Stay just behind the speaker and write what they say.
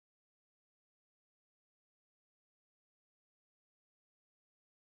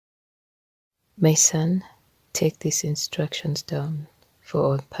My son, take these instructions down for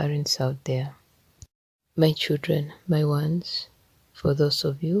all parents out there. My children, my ones, for those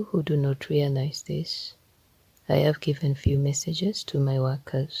of you who do not realize this, I have given few messages to my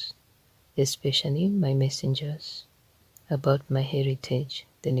workers, especially my messengers, about my heritage,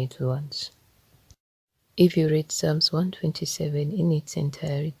 the little ones. If you read Psalms 127 in its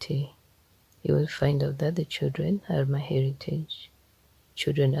entirety, you will find out that the children are my heritage.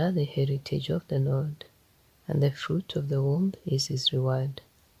 Children are the heritage of the Lord, and the fruit of the womb is his reward.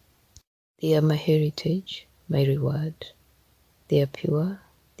 They are my heritage, my reward. They are pure,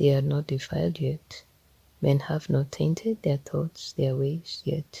 they are not defiled yet. Men have not tainted their thoughts, their ways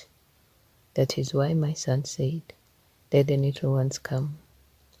yet. That is why my son said, let the little ones come.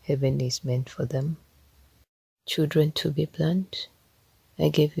 Heaven is meant for them. Children, to be blunt, I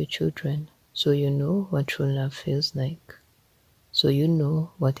gave you children so you know what true love feels like. So you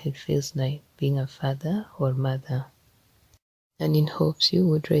know what it feels like being a father or mother. And in hopes you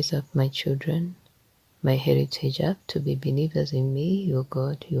would raise up my children, my heritage up to be believers in me, your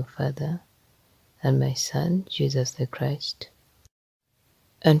God, your Father, and my Son, Jesus the Christ.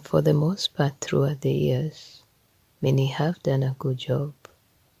 And for the most part throughout the years, many have done a good job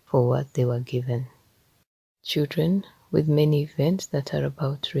for what they were given. Children, with many events that are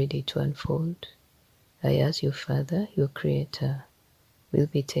about ready to unfold, I, as your Father, your Creator, will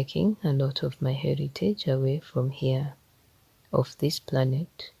be taking a lot of my heritage away from here, of this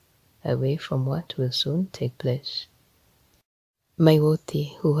planet, away from what will soon take place. My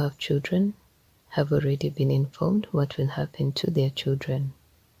worthy who have children have already been informed what will happen to their children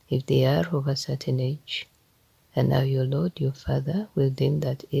if they are of a certain age, and now your Lord, your Father, will deem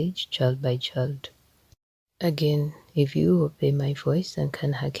that age child by child. Again, if you obey my voice and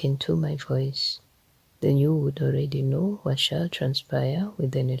can hearken to my voice, then you would already know what shall transpire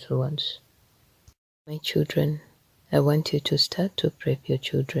with the little ones. My children, I want you to start to prep your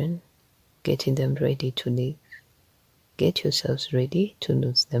children, getting them ready to live. Get yourselves ready to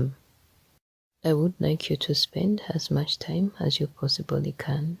lose them. I would like you to spend as much time as you possibly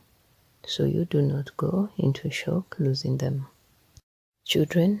can, so you do not go into shock losing them.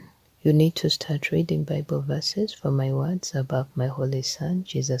 Children, you need to start reading Bible verses for my words about my Holy Son,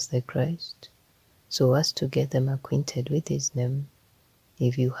 Jesus the Christ, so as to get them acquainted with his name,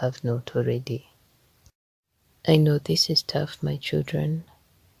 if you have not already. I know this is tough, my children,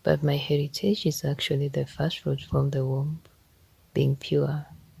 but my heritage is actually the first fruit from the womb, being pure,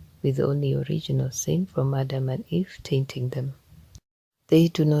 with only original sin from Adam and Eve tainting them. They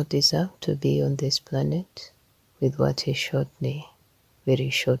do not deserve to be on this planet with what is shortly, very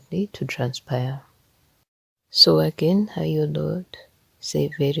shortly to transpire. So again, I, your Lord, say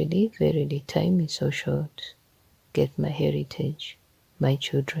verily, verily, time is so short. Get my heritage, my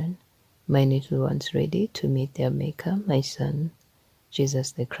children, my little ones ready to meet their Maker, my Son,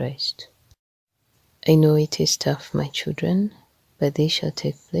 Jesus the Christ. I know it is tough, my children, but they shall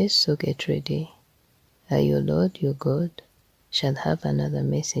take place, so get ready. I, your Lord, your God, shall have another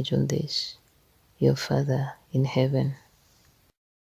message on this, your Father in heaven.